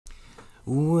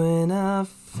When I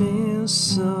feel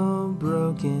so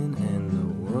broken and the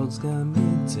world's got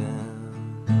me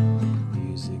down,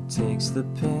 music takes the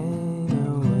pain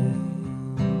away.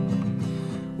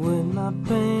 When my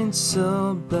pain's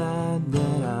so bad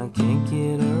that I can't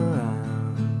get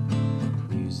around,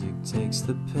 music takes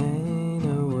the pain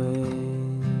away.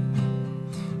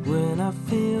 When I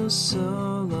feel so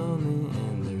lonely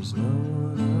and there's no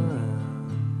one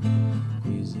around,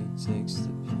 music takes the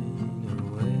pain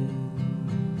away.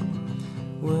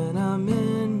 When I'm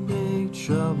in big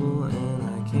trouble and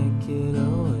I can't get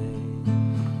away,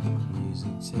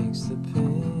 music takes the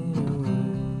pain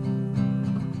away.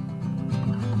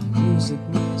 Music,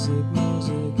 music,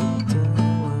 music, it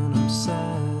don't when I'm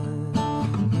sad.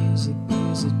 Music,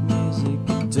 music, music,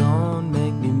 it don't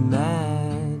make me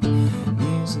mad.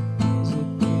 Music, music,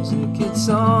 music, it's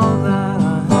all that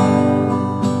I have.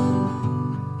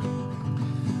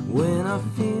 When I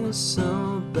feel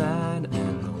so bad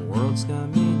and the world's got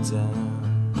me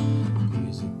down,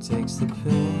 music takes the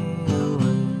pain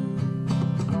away.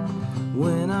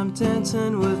 When I'm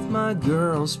dancing with my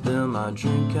girl, spill my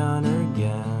drink on her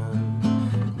gown,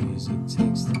 music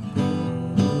takes the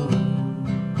pain away.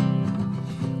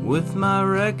 With my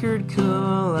record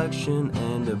collection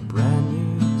and a brand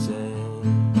new day,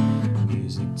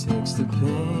 music takes the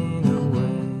pain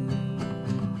away.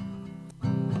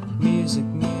 Music,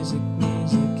 music,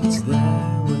 music, it's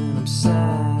there when I'm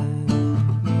sad.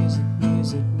 Music,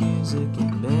 music, music,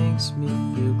 it makes me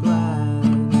feel glad.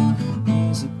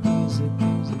 Music, music,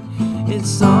 music,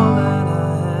 it's all that I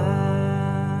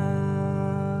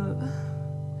have.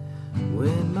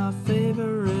 When my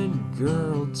favorite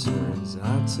girl turns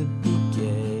out to be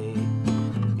gay,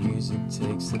 music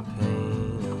takes the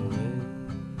pain away.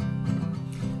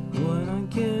 When I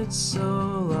get so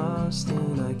lost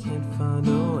and I can't find a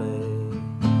way,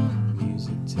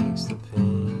 music takes the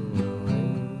pain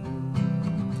away.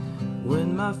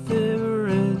 When my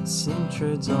favorite team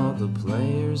trades all the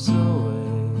players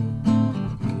away,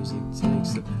 music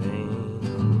takes the pain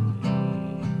away.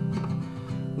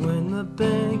 When the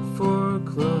bank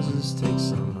forecloses,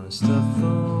 takes all my stuff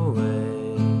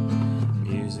away,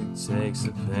 music takes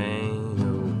the pain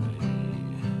away.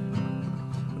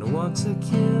 When I want to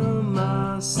kill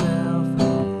myself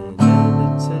and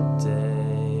end it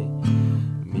today,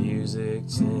 music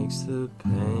takes the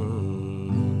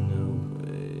pain